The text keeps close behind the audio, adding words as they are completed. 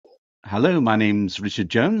Hello, my name's Richard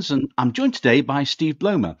Jones, and I'm joined today by Steve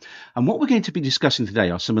Blomer. And what we're going to be discussing today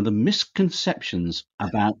are some of the misconceptions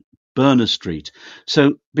about Berner Street.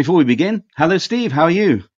 So before we begin, hello, Steve, how are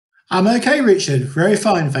you? I'm okay, Richard. Very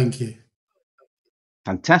fine, thank you.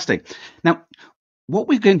 Fantastic. Now, what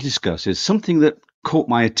we're going to discuss is something that caught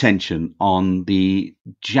my attention on the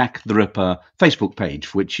Jack the Ripper Facebook page,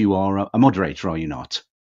 for which you are a moderator, are you not?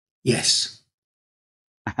 Yes.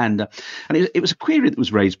 And it was a query that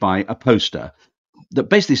was raised by a poster that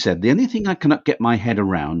basically said the only thing I cannot get my head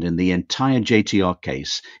around in the entire JTR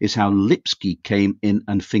case is how Lipski came in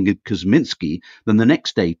and fingered Kosminski, then the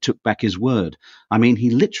next day took back his word. I mean,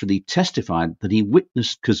 he literally testified that he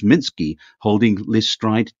witnessed Kosminski holding Liz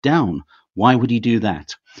Stride down. Why would he do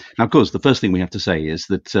that? Now, of course, the first thing we have to say is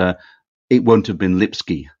that it won't have been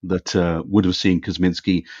Lipski that would have seen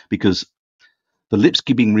Kosminski, because the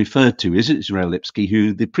Lipski being referred to is Israel Lipski,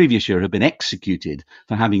 who the previous year had been executed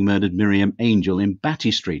for having murdered Miriam Angel in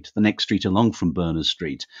Batty Street, the next street along from Berner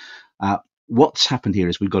Street. What's happened here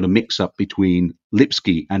is we've got a mix-up between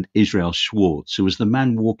Lipski and Israel Schwartz, who was the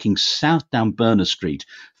man walking south down Berner Street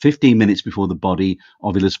 15 minutes before the body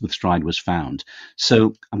of Elizabeth Stride was found.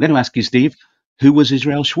 So I'm going to ask you, Steve, who was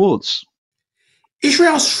Israel Schwartz?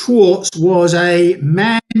 Israel Schwartz was a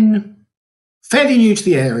man fairly new to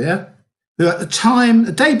the area, who at the time,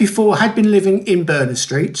 the day before, had been living in Berner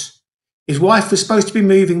Street. His wife was supposed to be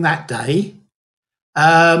moving that day.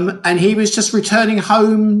 And he was just returning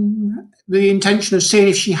home with the intention of seeing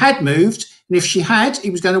if she had moved. And if she had, he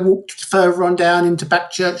was going to walk further on down into Back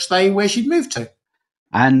Church Lane where she'd moved to.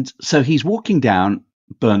 And so he's walking down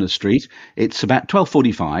Berner Street. It's about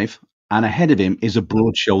 12:45, and ahead of him is a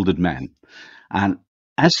broad-shouldered man. And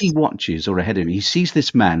as he watches, or ahead of him, he sees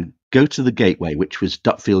this man go to the gateway, which was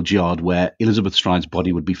Dutfield Yard, where Elizabeth Stride's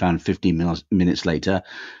body would be found 15 minutes later,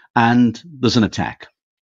 and there's an attack.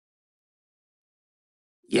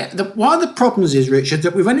 Yeah, one of the problems is, Richard,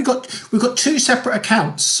 that we've got two separate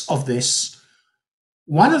accounts of this.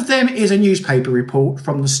 One of them is a newspaper report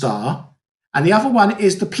from the Star, and the other one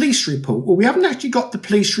is the police report. Well, we haven't actually got the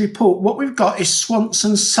police report. What we've got is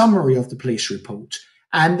Swanson's summary of the police report,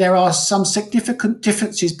 and there are some significant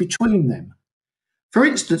differences between them. For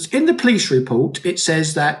instance, in the police report, it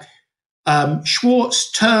says that Schwartz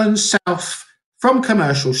turns south from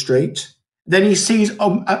Commercial Street. Then he sees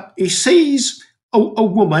a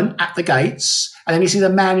woman at the gates, and then he sees a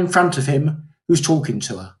man in front of him who's talking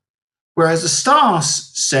to her. Whereas the Star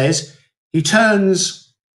says he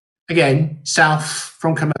turns again south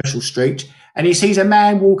from Commercial Street, and he sees a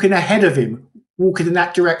man walking ahead of him, walking in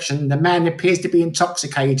that direction. The man appears to be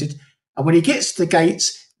intoxicated, and when he gets to the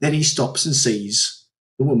gates, then he stops and sees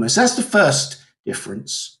the woman. So that's the first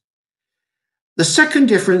difference. The second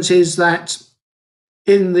difference is that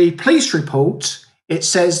in the police report, it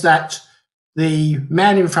says that the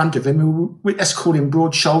man in front of him, who let's call him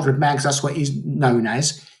broad-shouldered man because that's what he's known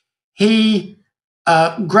as, he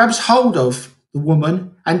grabs hold of the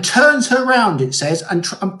woman and turns her around, it says,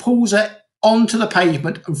 and pulls her onto the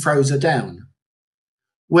pavement and throws her down.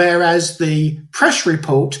 Whereas the press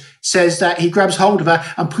report says that he grabs hold of her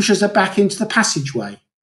and pushes her back into the passageway.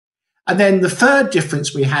 And then the third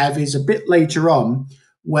difference we have is a bit later on,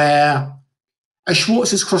 where as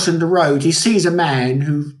Schwartz is crossing the road, he sees a man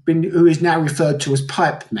who is now referred to as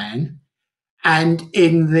Pipe Man. And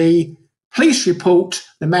in the police report,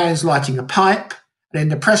 the man's lighting a pipe. And in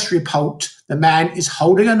the press report, the man is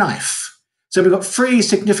holding a knife. So we've got three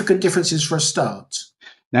significant differences for a start.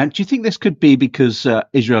 Now, do you think this could be because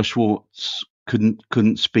Israel Schwartz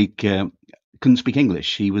couldn't speak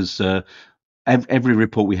English? He was every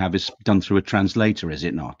report we have is done through a translator, is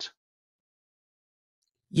it not?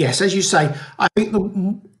 Yes, as you say, I think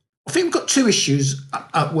we've got two issues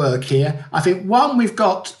at work here. I think one, we've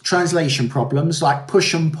got translation problems like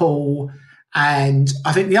push and pull, and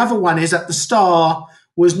I think the other one is that the Star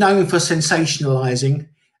was known for sensationalising,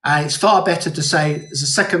 and it's far better to say there's a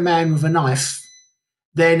second man with a knife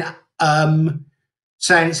than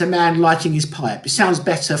saying it's a man lighting his pipe. It sounds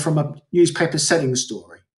better from a newspaper selling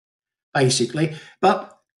story, basically.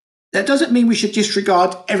 But that doesn't mean we should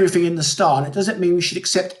disregard everything in the Star, and it doesn't mean we should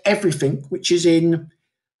accept everything which is in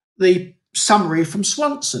the summary from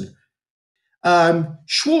Swanson.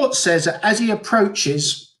 Schwartz says that as he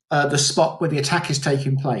approaches the spot where the attack is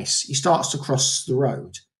taking place, he starts to cross the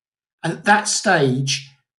road. And at that stage,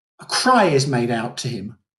 a cry is made out to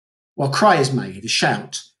him. Well, a cry is made, a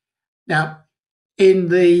shout. Now, in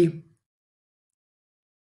the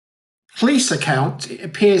police account, it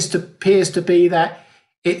appears to be that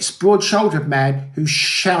it's broad-shouldered man who's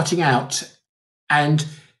shouting out, and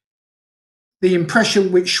the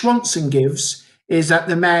impression which Swanson gives is that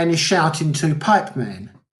the man is shouting to Pipe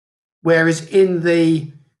Man, whereas in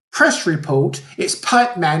the press report, it's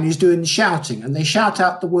Pipe Man who's doing the shouting, and they shout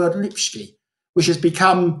out the word Lipski, which has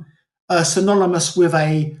become synonymous with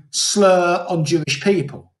a slur on Jewish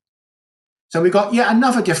people. So we've got yet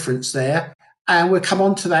another difference there, and we'll come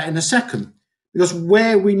on to that in a second, because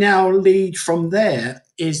where we now lead from there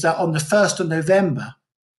is that on the 1st of November,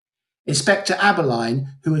 Inspector Aberline,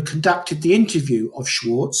 who had conducted the interview of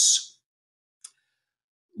Schwartz,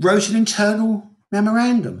 wrote an internal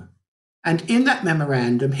memorandum. And in that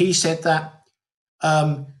memorandum, he said that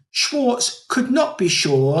Schwartz could not be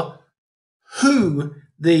sure who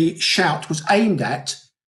the shout was aimed at,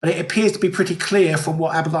 but it appears to be pretty clear from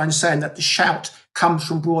what Aberline is saying that the shout comes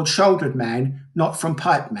from Broad-Shouldered Man, not from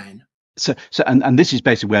Pipe Man. So, and this is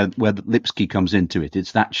basically where the Lipski comes into it.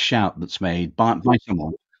 It's that shout that's made by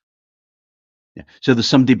someone. Yeah. So there's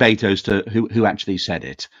some debate as to who actually said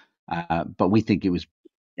it, but we think it was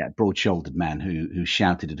Broad-Shouldered Man who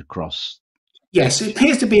shouted it across. Yes, it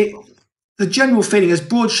appears to be the general feeling is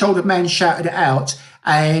Broad-Shouldered Man shouted it out,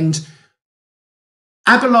 and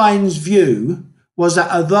Aberline's view was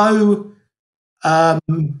that although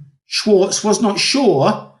Schwartz was not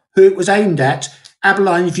sure who it was aimed at,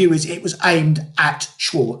 Aberline's view is it was aimed at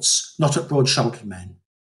Schwartz, not at Broad-Shouldered Man.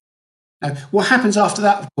 Now, what happens after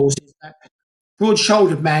that, of course, is that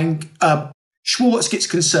Broad-Shouldered Man, Schwartz gets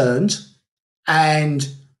concerned and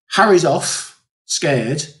hurries off,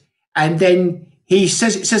 scared, and then it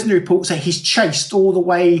says in the report that he's chased all the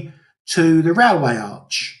way to the railway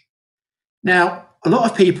arch. Now, a lot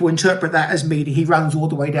of people interpret that as meaning he runs all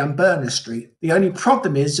the way down Berner Street. The only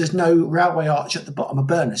problem is there's no railway arch at the bottom of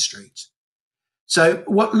Berner Street. So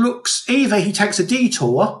either he takes a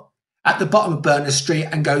detour at the bottom of Berner Street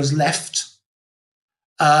and goes left,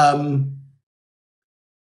 and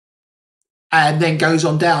then goes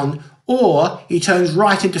on down, or he turns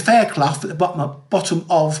right into Fairclough at the bottom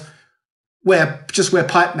of where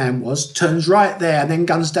Pipe Man was, turns right there, and then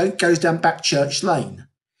goes down Backchurch Lane.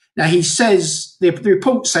 Now, he says, the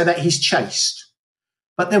reports say that he's chased.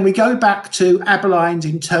 But then we go back to Aberline's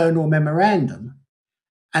internal memorandum,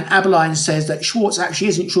 and Aberline says that Schwartz actually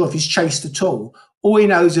isn't sure if he's chased at all. All he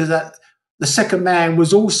knows is that the second man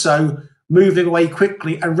was also moving away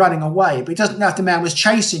quickly and running away. But he doesn't know if the man was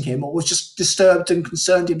chasing him or was just disturbed and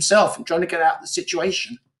concerned himself and trying to get out of the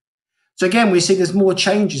situation. So again, we see there's more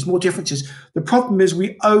changes, more differences. The problem is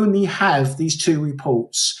we only have these two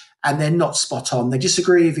reports, and they're not spot on. They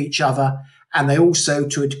disagree with each other, and they also,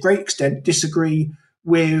 to a great extent, disagree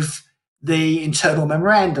with the internal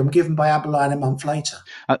memorandum given by Aberline a month later.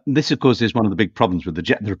 This, of course, is one of the big problems with the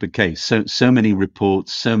Jet the Ripper case. So many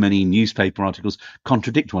reports, so many newspaper articles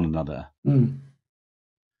contradict one another. Mm.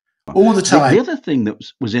 All the time. The other thing that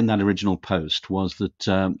was in that original post was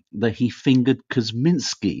that he fingered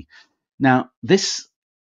Kosminski. Now, this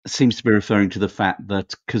seems to be referring to the fact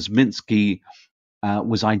that Kosminski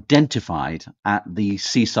was identified at the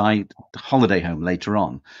seaside holiday home later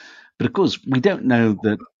on. But of course, we don't know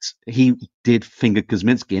that he did finger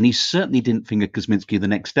Kosminski, and he certainly didn't finger Kosminski the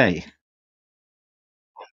next day.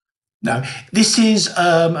 No, this is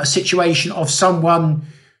a situation of someone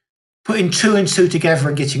putting 2 and 2 together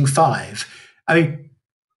and getting 5. I mean,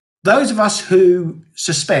 those of us who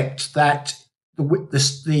suspect that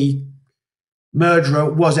the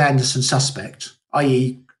murderer was Anderson's suspect,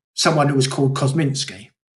 i.e. someone who was called Kosminski,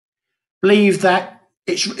 believe that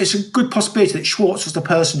it's a good possibility that Schwartz was the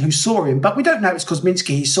person who saw him, but we don't know it's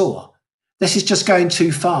Kosminski he saw. This is just going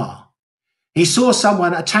too far. He saw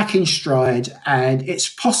someone attacking Stride, and it's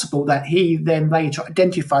possible that he then later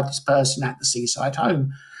identified this person at the seaside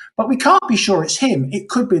home. But we can't be sure it's him. It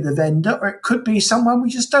could be the vendor, or it could be someone we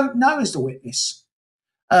just don't know is the witness.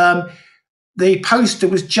 The poster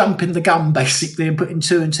was jumping the gun, basically, and putting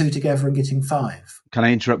 2 and 2 together and getting 5. Can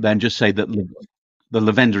I interrupt there and just say that the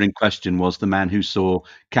Lavender in question was the man who saw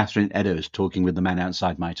Catherine Eddowes talking with the man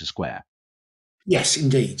outside Mitre Square? Yes,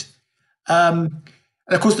 indeed. And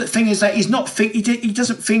of course, the thing is that he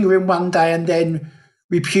doesn't finger him one day and then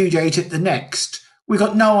repudiate it the next. We've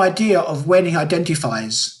got no idea of when he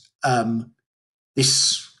identifies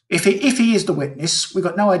this. If he is the witness, we've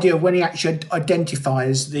got no idea of when he actually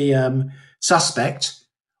identifies the suspect.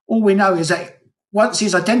 All we know is that once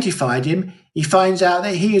he's identified him, he finds out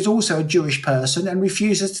that he is also a Jewish person and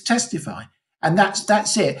refuses to testify. And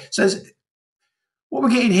that's it. So what we're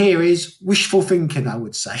getting here is wishful thinking, I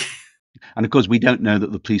would say. And of course, we don't know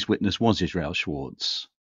that the police witness was Israel Schwartz.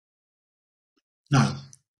 No. I mean,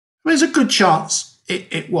 there's a good chance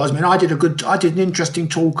it was. I mean, I did an interesting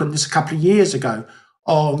talk on this a couple of years ago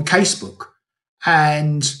on Casebook.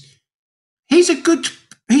 And he's a good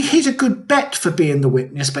he's a good bet for being the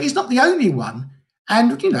witness, but he's not the only one.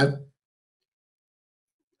 And,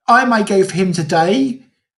 I may go for him today.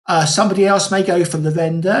 Somebody else may go for the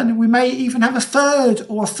vendor, and we may even have a third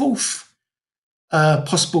or a fourth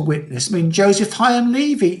possible witness. I mean, Joseph Hyam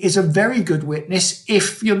Levy is a very good witness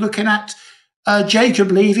if you're looking at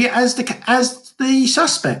Jacob Levy as the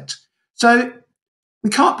suspect. So we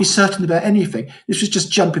can't be certain about anything. This was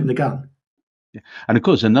just jumping the gun. Yeah. And of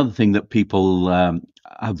course, another thing that people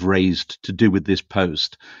have raised to do with this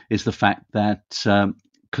post is the fact that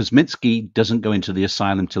Kosminski doesn't go into the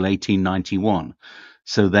asylum till 1891.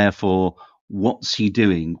 So therefore, what's he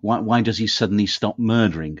doing? Why does he suddenly stop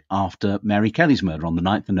murdering after Mary Kelly's murder on the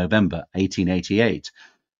 9th of November, 1888?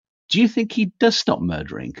 Do you think he does stop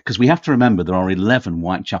murdering? Because we have to remember there are 11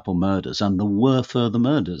 Whitechapel murders, and there were further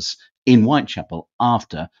murders in Whitechapel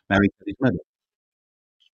after Mary Kelly's murder.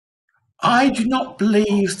 I do not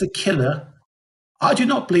believe the killer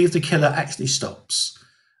actually stops.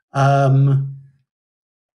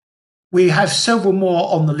 We have several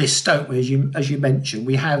more on the list, don't we? As you mentioned,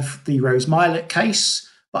 we have the Rose Mylett case,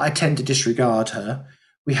 but I tend to disregard her.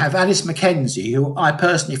 We have Alice Mackenzie, who I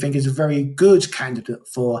personally think is a very good candidate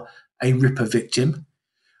for a Ripper victim.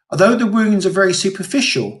 Although the wounds are very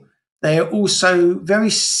superficial, they are also very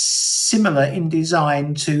similar in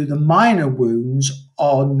design to the minor wounds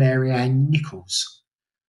on Mary Ann Nichols.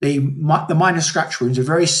 The minor scratch wounds are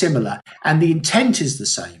very similar, and the intent is the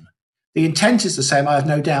same. The intent is the same, I have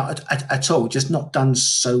no doubt at all, just not done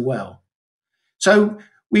so well. So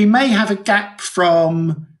we may have a gap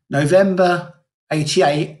from November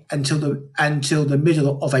 88 until the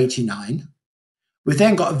middle of 89. We've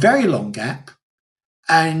then got a very long gap,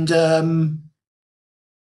 and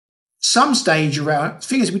some stage around, the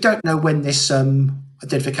thing is, we don't know when this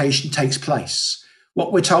identification takes place.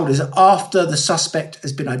 What we're told is that after the suspect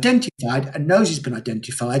has been identified and knows he's been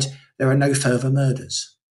identified, there are no further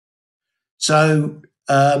murders. So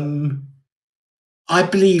I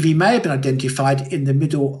believe he may have been identified in the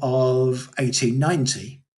middle of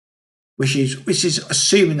 1890, which is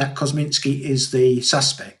assuming that Kosminski is the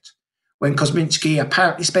suspect, when Kosminski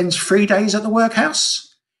apparently spends 3 days at the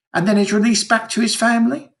workhouse and then is released back to his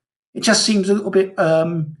family. It just seems a little bit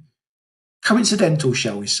coincidental,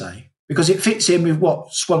 shall we say, because it fits in with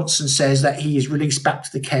what Swanson says, that he is released back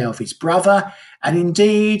to the care of his brother. And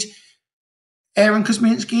indeed, Aaron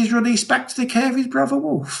Kosminski is released back to the care of his brother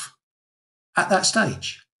Wolf at that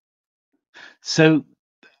stage. So,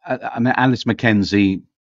 I mean, Alice Mackenzie,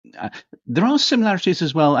 there are similarities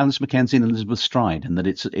as well, Alice Mackenzie and Elizabeth Stride, in that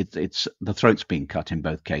it's the throat's being cut in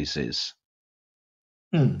both cases.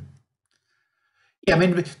 Yeah, I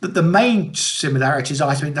mean, the main similarities,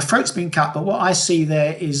 I think, the throat's been cut, but what I see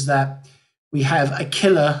there is that we have a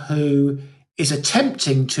killer who is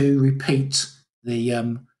attempting to repeat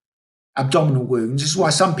the abdominal wounds. This is why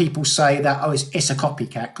some people say that, oh, it's a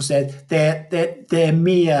copycat, because they're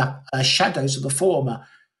mere shadows of the former.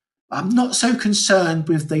 I'm not so concerned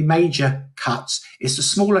with the major cuts. It's the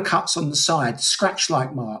smaller cuts on the side,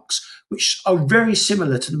 scratch-like marks, which are very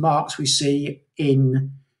similar to the marks we see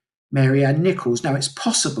in Mary Ann Nichols. Now, it's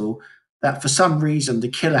possible that for some reason the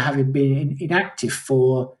killer, having been inactive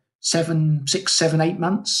for 6, 7, 8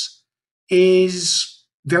 months, is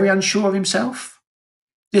very unsure of himself.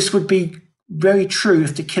 This would be very true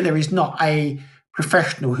if the killer is not a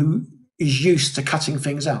professional who is used to cutting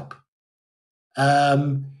things up.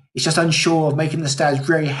 He's just unsure of making the stabs,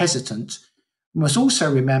 very hesitant. We must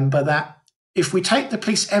also remember that if we take the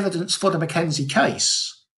police evidence for the Mackenzie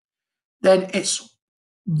case, then it's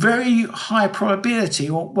very high probability,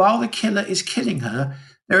 or while the killer is killing her,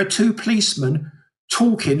 there are 2 policemen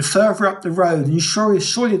talking further up the road, and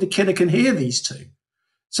surely the killer can hear these 2.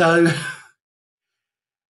 So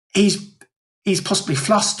he's possibly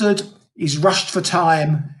flustered, he's rushed for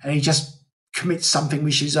time, and he just commits something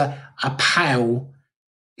which is a pale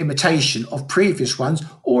imitation of previous ones,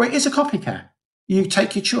 or it is a copycat. You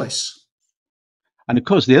take your choice. And of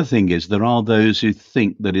course, the other thing is there are those who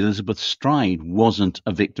think that Elizabeth Stride wasn't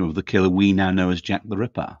a victim of the killer we now know as Jack the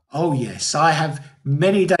Ripper. Oh, yes. I have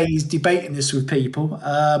many days debating this with people.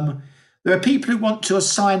 There are people who want to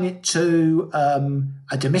assign it to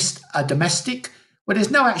a domestic, where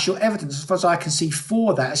there's no actual evidence, as far as I can see,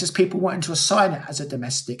 for that. It's just people wanting to assign it as a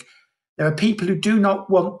domestic. There are people who do not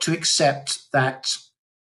want to accept that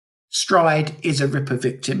Stride is a Ripper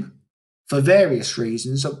victim for various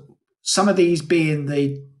reasons. Some of these being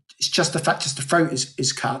it's just the fact that the throat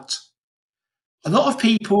is cut. A lot of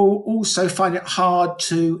people also find it hard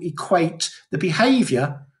to equate the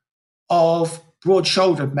behaviour of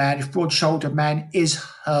Broad-Shouldered Man, if Broad-Shouldered Man is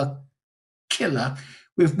her killer,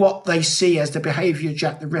 with what they see as the behaviour of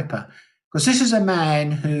Jack the Ripper. Because this is a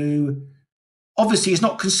man who obviously is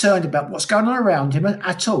not concerned about what's going on around him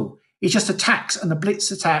at all. He just attacks, and a blitz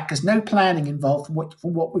attack. There's no planning involved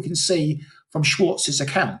from what we can see from Schwartz's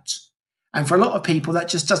account. And for a lot of people, that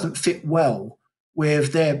just doesn't fit well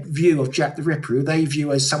with their view of Jack the Ripper, who they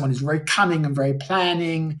view as someone who's very cunning and very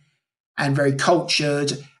planning and very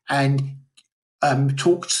cultured, and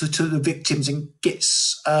talks to the victims and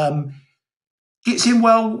gets in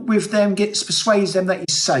well with them, persuades them that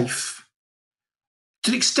he's safe.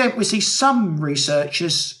 To the extent we see some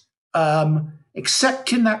researchers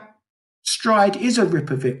accepting that Stride is a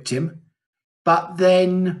Ripper victim, but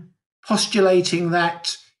then postulating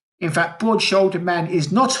that, in fact, Broad-Shouldered Man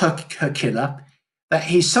is not her killer, that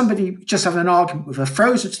he's somebody just having an argument with her,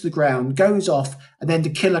 throws her to the ground, goes off, and then the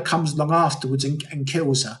killer comes along afterwards and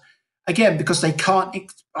kills her. Again, because they can't,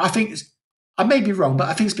 I may be wrong, but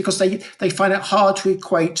I think it's because they find it hard to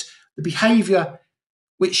equate the behaviour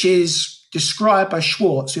which is described by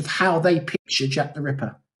Schwartz with how they picture Jack the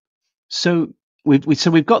Ripper. So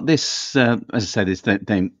we've got this, as I said, this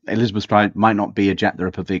thing. Elizabeth Stride might not be a Jack the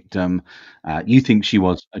Ripper victim. You think she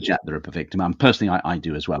was a Jack the Ripper victim, and personally, I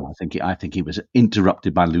do as well. I think he was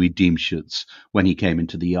interrupted by Louis Diemschutz when he came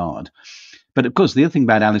into the yard. But of course, the other thing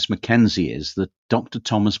about Alice Mackenzie is that Dr.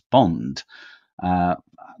 Thomas Bond,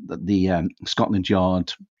 the Scotland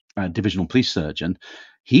Yard divisional police surgeon,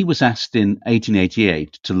 he was asked in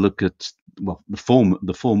 1888 to look at the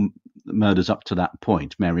four murders up to that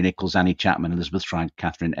point: Mary Nichols, Annie Chapman, Elizabeth Stride,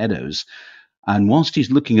 Catherine Eddowes. And whilst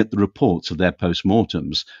he's looking at the reports of their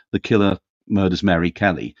post-mortems, the killer murders Mary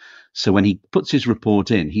Kelly. So when he puts his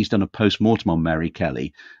report in, he's done a post-mortem on Mary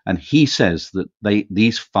Kelly, and he says that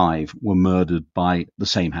these 5 were murdered by the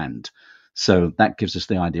same hand. So that gives us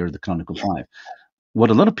the idea of the canonical 5. What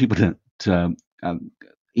a lot of people don't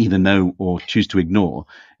either know or choose to ignore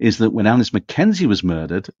is that when Alice Mackenzie was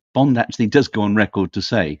murdered, Bond actually does go on record to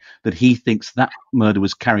say that he thinks that murder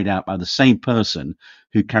was carried out by the same person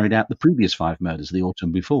who carried out the previous 5 murders the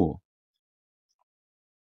autumn before.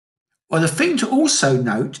 Well, the thing to also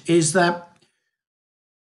note is that,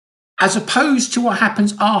 as opposed to what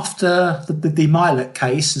happens after the Milet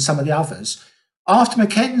case and some of the others, after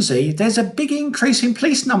Mackenzie, there's a big increase in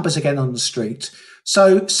police numbers again on the street.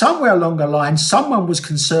 So somewhere along the line, someone was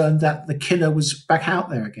concerned that the killer was back out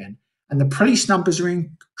there again. And the police numbers are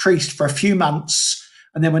increased for a few months.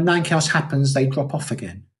 And then when nothing else happens, they drop off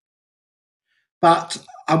again. But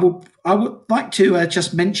I would like to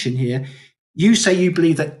just mention here, you say you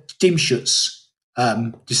believe that Diemschutz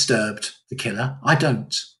disturbed the killer. I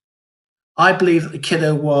don't. I believe that the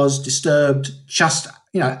killer was disturbed just,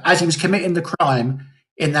 as he was committing the crime,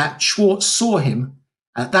 in that Schwartz saw him.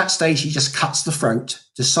 At that stage, he just cuts the throat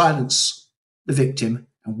to silence the victim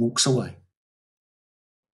and walks away.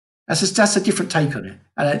 That's a different take on it.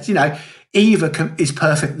 And, either is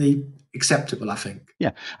perfectly acceptable, I think.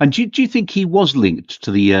 Yeah. And do you think he was linked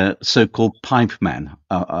to the so-called pipe man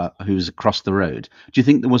who was across the road? Do you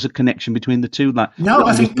think there was a connection between the two? No,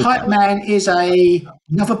 I think pipe man is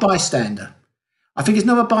another bystander. I think it's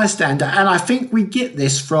another bystander. And I think we get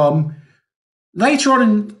this from later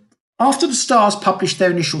on after the Stars published their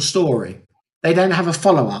initial story, they then have a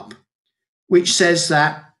follow-up, which says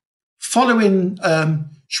that following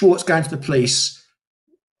Schwartz going to the police,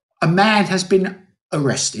 a man has been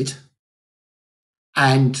arrested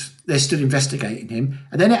and they're still investigating him.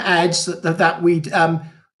 And then it adds that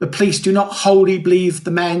the police do not wholly believe the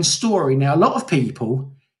man's story. Now, a lot of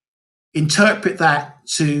people interpret that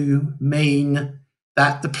to mean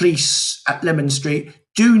that the police at Lemon Street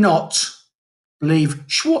do not believe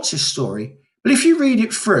Schwartz's story. But if you read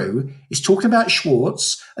it through, it's talking about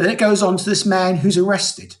Schwartz, and then it goes on to this man who's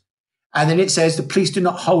arrested. And then it says the police do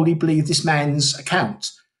not wholly believe this man's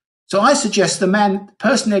account. So I suggest the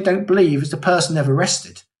person they don't believe is the person they've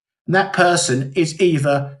arrested. And that person is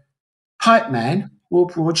either pipe man or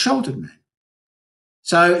broad-shouldered man.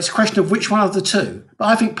 So it's a question of which one of the two. But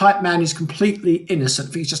I think pipe man is completely innocent.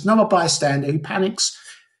 I think he's just another bystander who panics.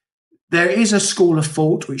 There is a school of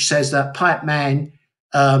thought which says that pipe man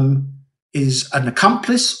is an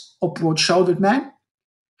accomplice of broad-shouldered man.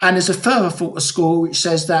 And there's a further thought of school which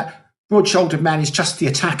says that broad-shouldered man is just the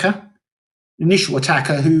attacker, the initial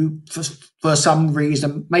attacker who, for some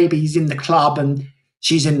reason, maybe he's in the club and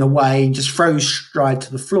she's in the way and just throws Stride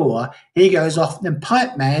to the floor. He goes off, and then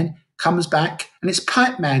pipe man comes back, and it's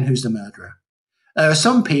pipe man who's the murderer. There are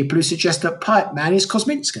some people who suggest that pipe man is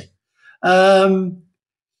Kosminski.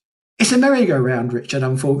 It's a merry-go-round, Richard,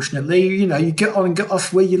 unfortunately. You get on and get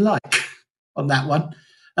off where you like on that one.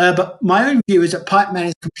 But my own view is that pipe man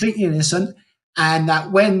is completely innocent, and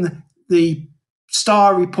that when the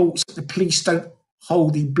Star reports that the police don't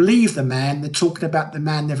wholly believe the man. They're talking about the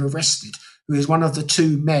man they've arrested, who is one of the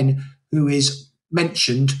two men who is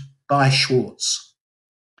mentioned by Schwartz.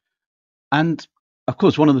 And of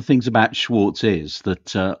course, one of the things about Schwartz is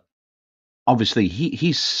that obviously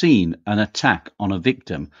he's seen an attack on a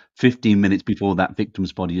victim 15 minutes before that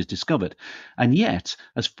victim's body is discovered. And yet,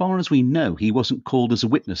 as far as we know, he wasn't called as a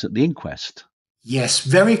witness at the inquest. Yes,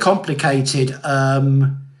 very complicated.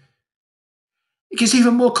 It gets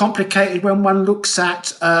even more complicated when one looks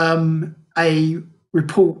at a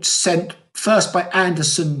report sent first by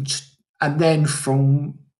Anderson and then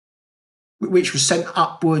which was sent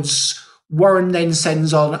upwards. Warren then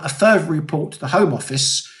sends on a further report to the Home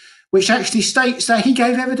Office, which actually states that he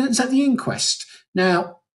gave evidence at the inquest.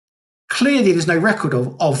 Now, clearly there's no record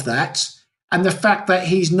of that, and the fact that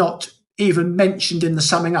he's not even mentioned in the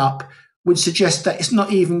summing up would suggest that it's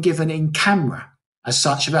not even given in camera as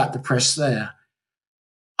such about the press there.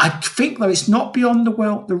 I think, though, it's not beyond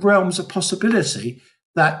the realms of possibility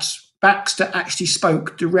that Baxter actually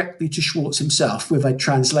spoke directly to Schwartz himself with a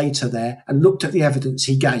translator there and looked at the evidence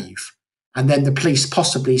he gave. And then the police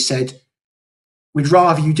possibly said, we'd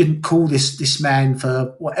rather you didn't call this man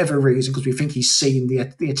for whatever reason, because we think he's seen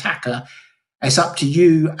the attacker. It's up to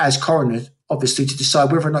you as coroner, obviously, to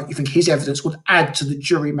decide whether or not you think his evidence would add to the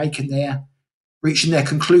jury reaching their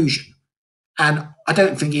conclusion. And I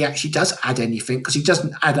don't think he actually does add anything, because he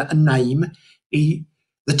doesn't add a name. The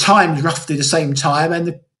time is roughly the same time, and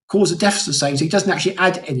the cause of death is the same, so he doesn't actually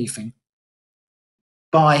add anything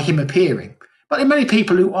by him appearing. But there are many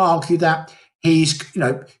people who argue that him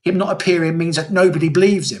not appearing means that nobody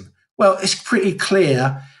believes him. Well, it's pretty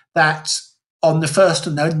clear that on the 1st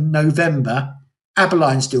of November,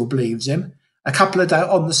 Aberline still believes him. A couple of days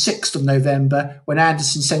on the 6th of November, when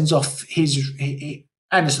Anderson sends off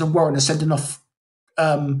Anderson and Warren are sending off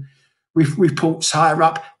reports higher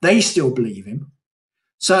up, they still believe him.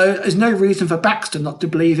 So there's no reason for Baxter not to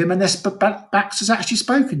believe him unless Baxter's actually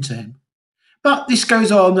spoken to him. But this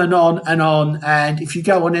goes on and on and on. And if you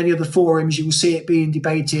go on any of the forums, you will see it being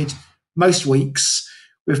debated most weeks,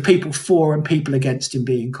 with people for and people against him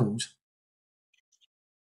being called.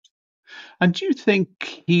 And do you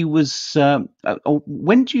think he was,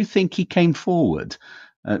 when do you think he came forward?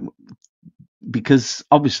 Because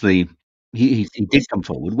obviously he did come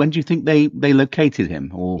forward. When do you think they located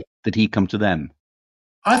him, or did he come to them?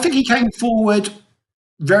 I think he came forward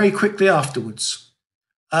very quickly afterwards.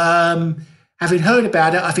 Having heard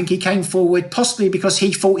about it, I think he came forward possibly because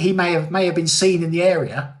he thought he may have been seen in the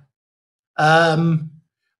area by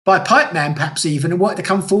Pipeman, perhaps even, and wanted to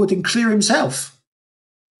come forward and clear himself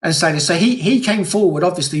and say this. So he came forward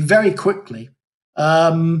obviously very quickly.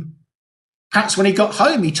 Perhaps when he got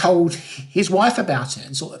home, he told his wife about it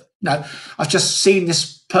and sort of, I've just seen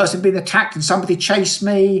this person being attacked and somebody chased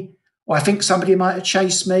me, or I think somebody might have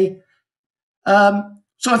chased me. So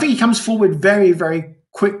I think he comes forward very, very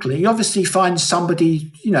quickly. He obviously finds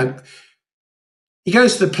somebody, he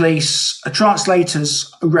goes to the police, a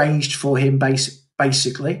translator's arranged for him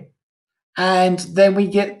basically. And then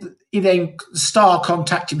the Star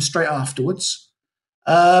contact him straight afterwards.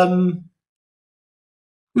 Within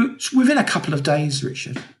a couple of days,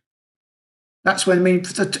 Richard. That's when,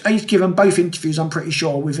 he's given both interviews, I'm pretty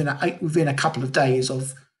sure, within a couple of days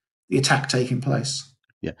of the attack taking place.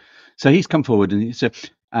 Yeah. So he's come forward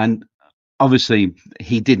and obviously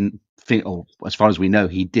he didn't think, or as far as we know,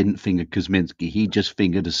 he didn't finger Kosminski. He just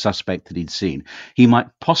fingered a suspect that he'd seen. He might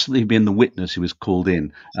possibly have been the witness who was called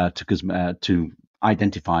in to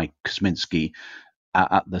identify Kosminski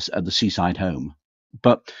at the seaside home.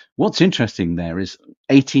 But what's interesting there is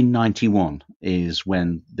 1891 is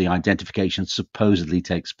when the identification supposedly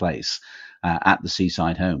takes place at the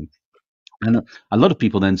seaside home. And a lot of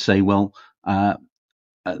people then say, well,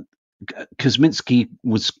 Kosminski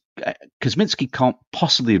can't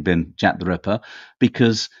possibly have been Jack the Ripper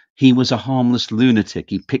because he was a harmless lunatic.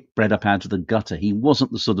 He picked bread up out of the gutter. He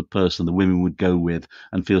wasn't the sort of person the women would go with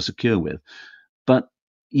and feel secure with. But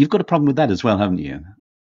you've got a problem with that as well, haven't you?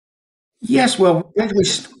 Yes. Well,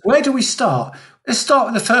 where do we start? Let's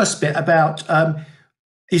start with the first bit about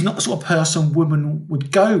he's not the sort of person women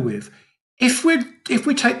would go with. If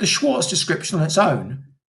we take the Schwartz description on its own,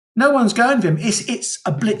 no one's going with him. It's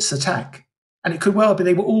a blitz attack, and it could well be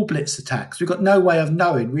they were all blitz attacks. We've got no way of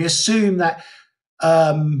knowing. We assume that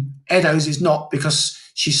Eddowes is not, because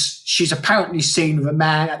she's apparently seen with a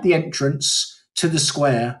man at the entrance to the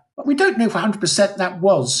square, but we don't know for 100% that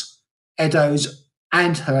was Eddowes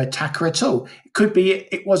and her attacker at all. It could be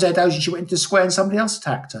it was Eddowes and she went into the square and somebody else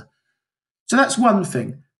attacked her. So that's one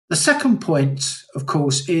thing. The second point, of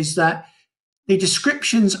course, is that the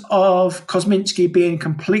descriptions of Kosminski being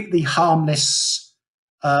completely harmless,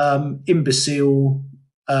 imbecile,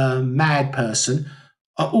 mad person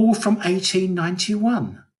are all from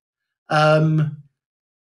 1891.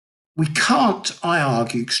 We can't, I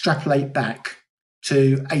argue, extrapolate back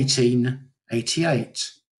to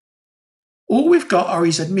 1888. All we've got are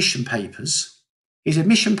his admission papers. His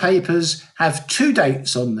admission papers have 2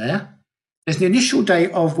 dates on there. There's the initial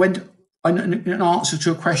date of when, an answer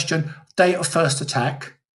to a question, date of first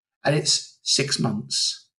attack, and it's 6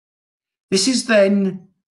 months. This is then,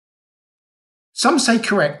 some say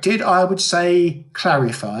corrected, I would say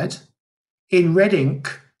clarified, in red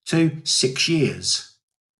ink to 6 years.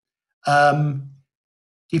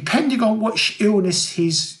 Depending on which illness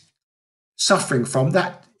he's suffering from,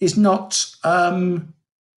 that is not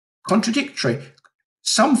contradictory.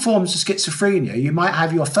 Some forms of schizophrenia, you might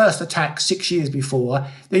have your first attack 6 years before,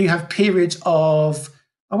 then you have periods of,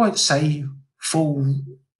 I won't say full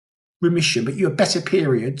remission, but you have better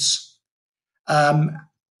periods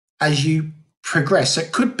as you progress. So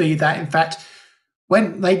it could be that, in fact,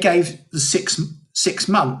 when they gave the six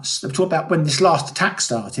months, they talk about when this last attack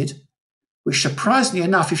started, which surprisingly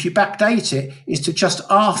enough, if you backdate it, is to just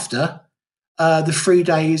after the 3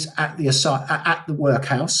 days at the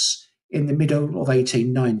workhouse in the middle of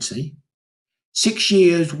 1890. 6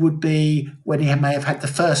 years would be when he may have had the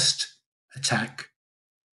first attack.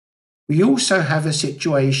 We also have a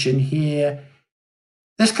situation here.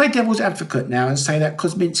 Let's play devil's advocate now and say that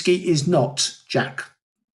Kosminski is not Jack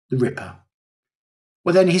the Ripper.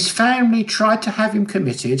 Well, then his family tried to have him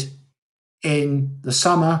committed in the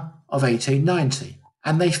summer of 1890,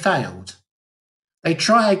 and they failed. They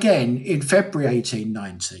try again in February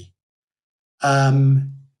 1890.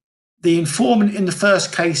 The informant in the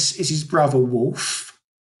first case is his brother Wolf.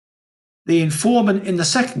 The informant in the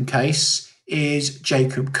second case is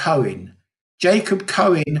Jacob Cohen. Jacob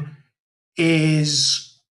Cohen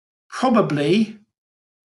is probably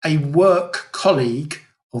a work colleague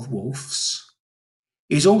of Wolf's.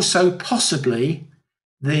 He's also possibly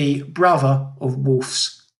the brother of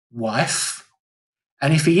Wolf's wife.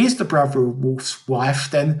 And if he is the brother of Wolf's wife,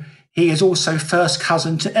 then he is also first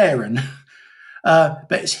cousin to Aaron. But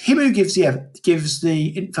it's him who gives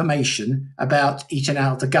the information about eating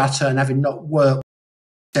out of the gutter and having not worked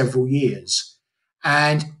several years.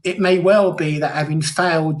 And it may well be that having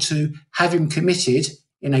failed to have him committed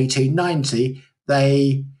in 1890,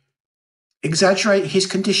 they exaggerate his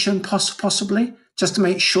condition possibly, just to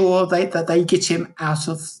make sure that they get him out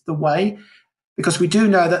of the way. Because we do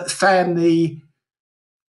know that the family,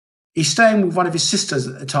 he's staying with one of his sisters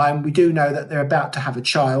at the time. We do know that they're about to have a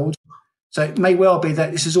child. So it may well be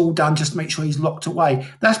that this is all done just to make sure he's locked away.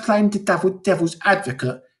 That's playing the devil's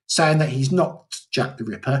advocate, saying that he's not Jack the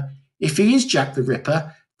Ripper. If he is Jack the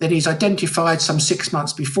Ripper, then he's identified some 6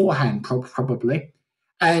 months beforehand, probably.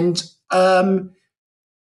 And the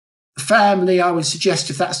family, I would suggest,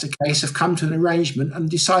 if that's the case, have come to an arrangement and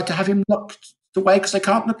decide to have him locked away because they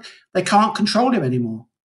can't control him anymore.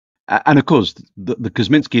 And of course, the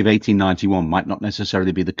Kosminski of 1891 might not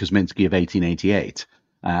necessarily be the Kosminski of 1888.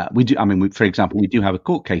 We do. I mean, for example, we do have a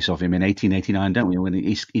court case of him in 1889, don't we? When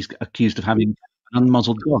he's accused of having an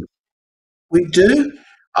unmuzzled dog. We do.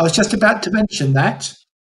 I was just about to mention that.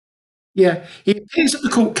 Yeah, he appears at the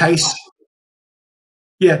court case.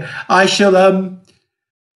 Yeah, I shall.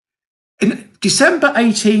 In December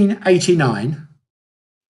 1889,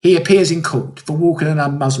 he appears in court for walking an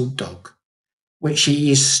unmuzzled dog, which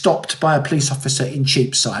he is stopped by a police officer in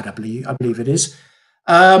Cheapside, I believe it is.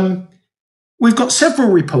 We've got several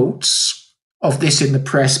reports of this in the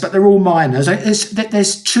press, but they're all minor.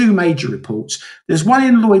 There's 2 major reports. There's one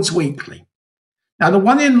in Lloyd's Weekly. Now, the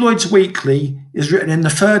one in Lloyd's Weekly is written in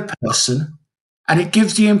the third person, and it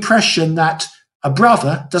gives the impression that a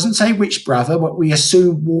brother, doesn't say which brother, but we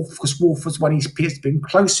assume Wolf, because Wolf was one he's been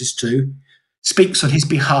closest to, speaks on his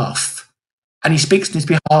behalf. And he speaks on his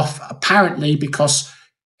behalf apparently because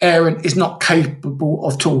Aaron is not capable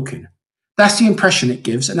of talking. That's the impression it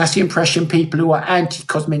gives, and that's the impression people who are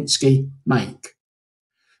anti-Kosminski make.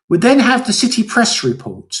 We then have the City Press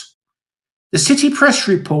report. The City Press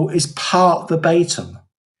report is part verbatim,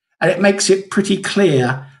 and it makes it pretty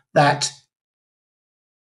clear that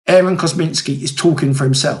Aaron Kosminski is talking for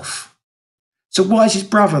himself. So why is his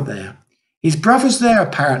brother there? His brother's there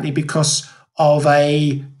apparently because of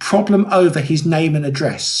a problem over his name and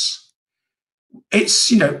address.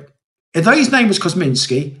 It's, although his name was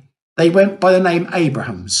Kosminski, they went by the name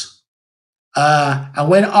Abrahams. And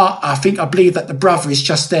when I believe that the brother is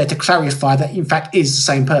just there to clarify that in fact is the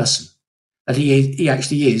same person, that he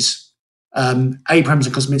actually is. Abrahams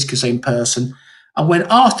and Kosminski, the same person. And when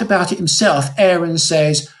asked about it himself, Aaron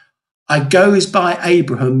says, I goes by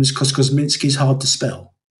Abrahams because Kosminski's hard to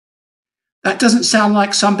spell. That doesn't sound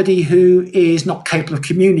like somebody who is not capable of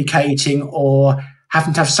communicating or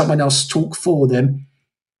having to have someone else talk for them.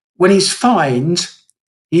 When he's fined,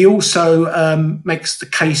 he also makes the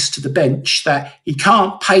case to the bench that he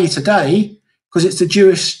can't pay today because it's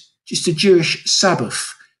the Jewish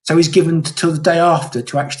Sabbath. So he's given till the day after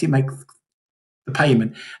to actually make the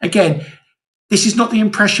payment. Again, this is not the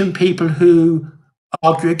impression people who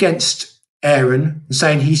argue against Aaron and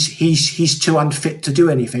saying he's too unfit to do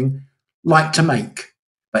anything like to make.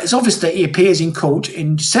 But it's obvious that he appears in court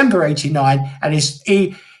in December 89 and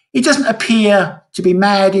he doesn't appear to be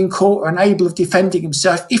mad in court or unable of defending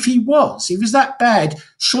himself. If he was that bad,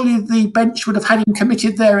 surely the bench would have had him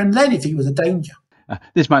committed there and then if he was a danger.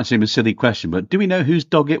 This might seem a silly question, but do we know whose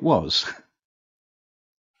dog it was?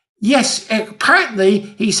 Yes, apparently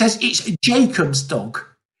he says it's Jacob's dog.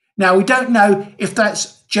 Now, we don't know if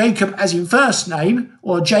that's Jacob as in first name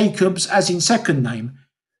or Jacob's as in second name.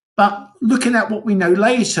 But looking at what we know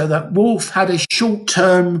later, that Wolf had a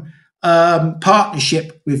short-term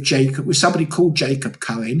partnership with Jacob, with somebody called Jacob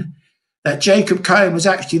Cohen, that Jacob Cohen was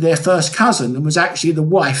actually their first cousin and was actually the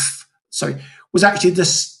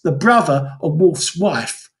brother of Wolf's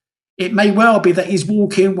wife. It may well be that he's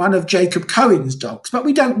walking one of Jacob Cohen's dogs, but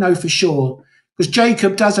we don't know for sure because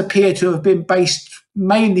Jacob does appear to have been based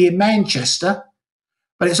mainly in Manchester,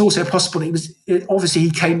 but it's also possible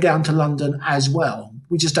he came down to London as well.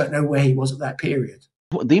 We just don't know where he was at that period.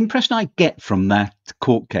 The impression I get from that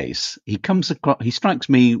court case, he strikes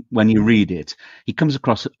me when you read it, he comes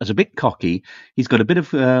across as a bit cocky. He's got a bit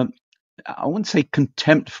of, I wouldn't say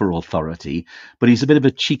contempt for authority, but he's a bit of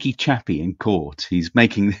a cheeky chappy in court. He's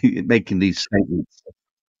making these statements.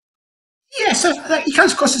 Yeah, so he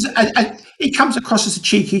comes across as a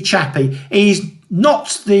cheeky chappy. He's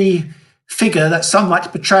not the figure that some like to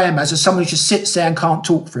portray him as someone who just sits there and can't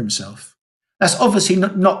talk for himself. That's obviously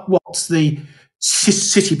not what the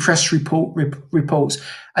City Press reports.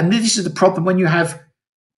 And this is the problem when you have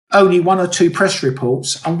only one or two press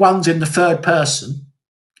reports and one's in the third person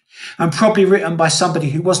and probably written by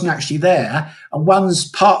somebody who wasn't actually there, and one's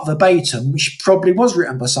part verbatim, which probably was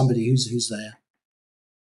written by somebody who's there.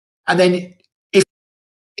 And then if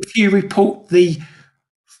you report the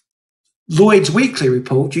Lloyd's Weekly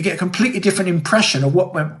report, you get a completely different impression of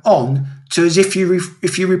what went on to as if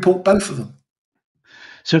you report both of them.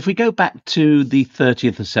 So if we go back to the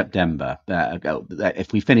 30th of September,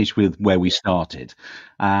 if we finish with where we started,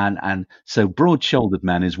 and so broad-shouldered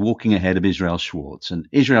man is walking ahead of Israel Schwartz, and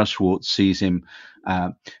Israel Schwartz sees him.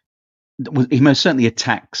 He most certainly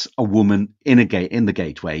attacks a woman in the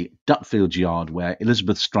gateway, Dutfield Yard, where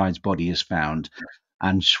Elizabeth Stride's body is found,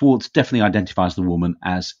 and Schwartz definitely identifies the woman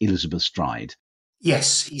as Elizabeth Stride.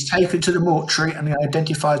 Yes, he's taken to the mortuary and he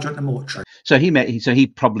identifies her at the mortuary. So he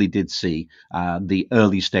probably did see the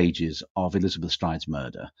early stages of Elizabeth Stride's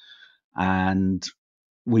murder, and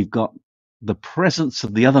we've got the presence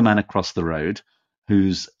of the other man across the road,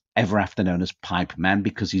 who's ever after known as Pipe Man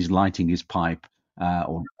because he's lighting his pipe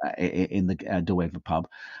or in the doorway of a pub,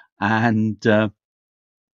 and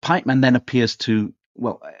Pipe Man then appears to.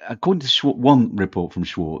 Well, according to one report from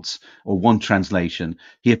Schwartz, or one translation,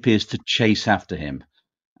 he appears to chase after him.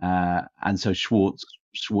 And so Schwartz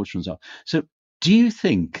runs off. So do you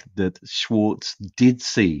think that Schwartz did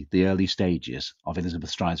see the early stages of Elizabeth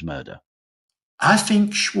Stride's murder? I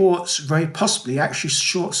think Schwartz very possibly actually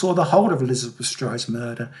saw the whole of Elizabeth Stride's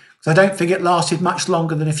murder, because I don't think it lasted much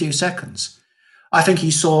longer than a few seconds. I think he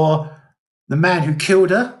saw the man who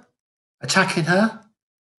killed her attacking her,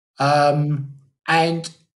 and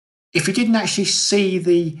if he didn't actually see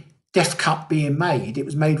the death cut being made, it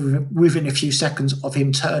was made within a few seconds of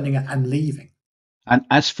him turning and leaving. And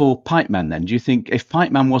as for Pipe Man, then, do you think if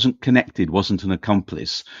Pipe Man wasn't connected, wasn't an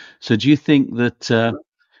accomplice, so do you think that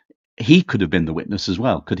he could have been the witness as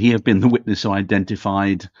well? Could he have been the witness who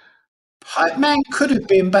identified? Pipe Man could have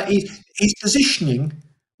been, but his positioning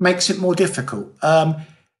makes it more difficult.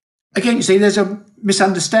 Again, you see, there's a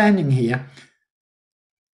misunderstanding here.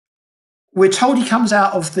 We're told he comes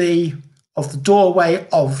out of the doorway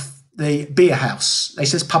of the beer house. They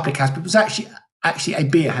says public house, but it was actually a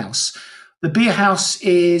beer house. The beer house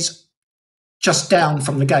is just down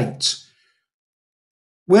from the gate.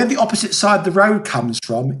 Where the opposite side of the road comes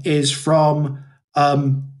from is from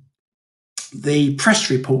the press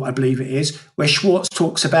report, I believe it is, where Schwartz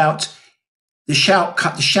talks about the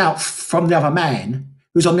shout from the other man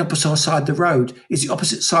who's on the opposite side of the road is the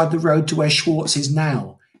opposite side of the road to where Schwartz is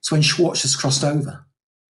now. It's when Schwartz has crossed over.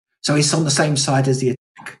 So he's on the same side as the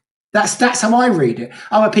attack. That's how I read it.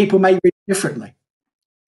 Other people may read it differently.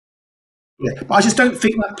 Yeah, but I just don't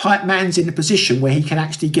think that pipe man's in a position where he can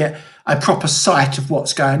actually get a proper sight of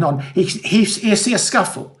what's going on. He'll see a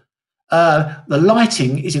scuffle. The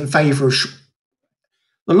lighting is in favour of.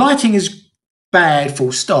 The lighting is bad,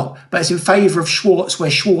 full stop, but it's in favour of Schwartz,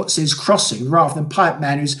 where Schwartz is crossing, rather than pipe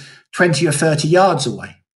man, who's 20 or 30 yards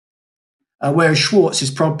away. Whereas Schwartz is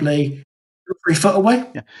probably 3 foot away.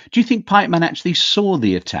 Yeah. Do you think Pipeman actually saw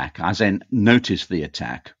the attack, as in noticed the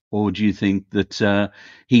attack, or do you think that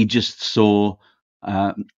he just saw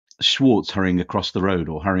Schwartz hurrying across the road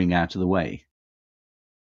or hurrying out of the way?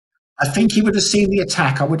 I think he would have seen the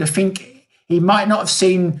attack. I would have think he might not have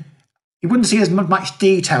seen. He wouldn't see as much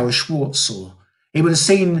detail as Schwartz saw. He would have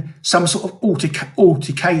seen some sort of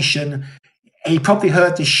altercation. He probably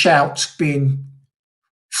heard this shout being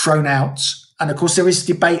thrown out. And of course, there is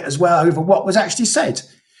debate as well over what was actually said.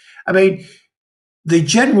 I mean, the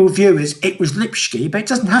general view is it was Lipski, but it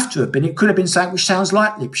doesn't have to have been. It could have been something which sounds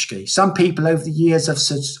like Lipski. Some people over the years have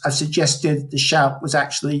suggested the shout was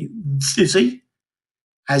actually Lizzie,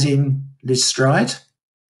 as in Liz Stride.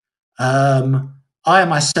 I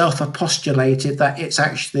myself have postulated that it's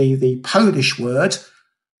actually the Polish word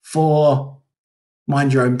for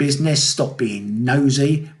mind your own business, stop being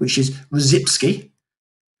nosy, which is Rozipski.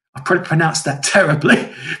 I probably pronounced that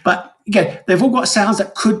terribly, but again, they've all got sounds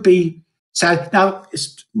that could be said. Now,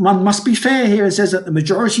 one must be fair here. It says that the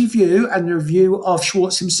majority view and the view of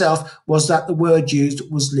Schwartz himself was that the word used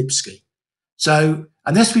was Lipski. So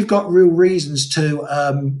unless we've got real reasons to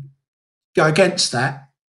go against that,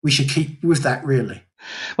 we should keep with that, really.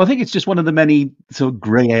 Well, I think it's just one of the many sort of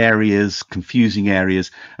grey areas, confusing areas.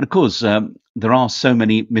 And of course, there are so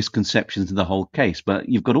many misconceptions in the whole case, but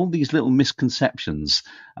you've got all these little misconceptions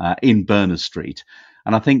in Berner Street.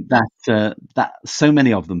 And I think that that so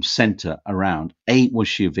many of them centre around A, was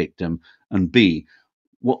she a victim? And B,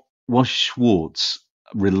 what was Schwartz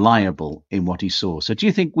reliable in what he saw? So do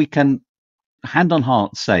you think we can, hand on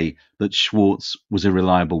heart, say that Schwartz was a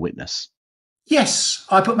reliable witness? Yes,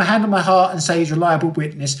 I put my hand on my heart and say he's a reliable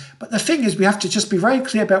witness. But the thing is, we have to just be very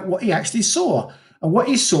clear about what he actually saw. And what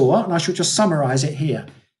he saw, and I shall just summarise it here.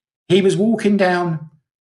 He was walking down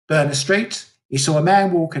Berner Street. He saw a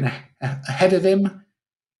man walking ahead of him.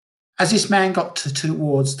 As this man got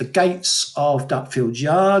towards the gates of Dutfield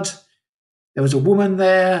Yard, there was a woman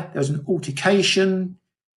there. There was an altercation.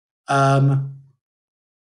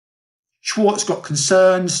 Schwartz got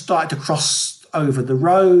concerned, started to cross over the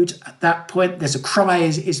road. At that point, there's a cry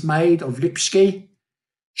is made of Lipski.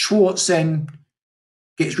 Schwartz then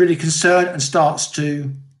gets really concerned and starts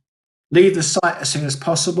to leave the site as soon as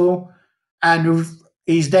possible. And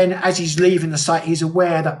he's then, as he's leaving the site, he's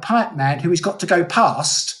aware that Pipe Man, who he's got to go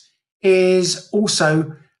past, is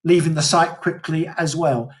also leaving the site quickly as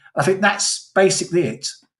well. I think that's basically it.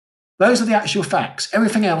 Those are the actual facts.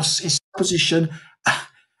 Everything else is supposition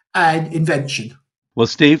and invention. Well,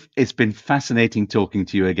 Steve, it's been fascinating talking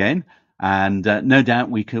to you again, and no doubt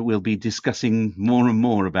we'll be discussing more and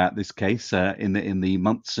more about this case in the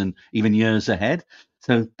months and even years ahead.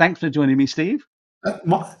 So thanks for joining me, Steve.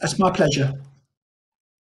 That's my pleasure.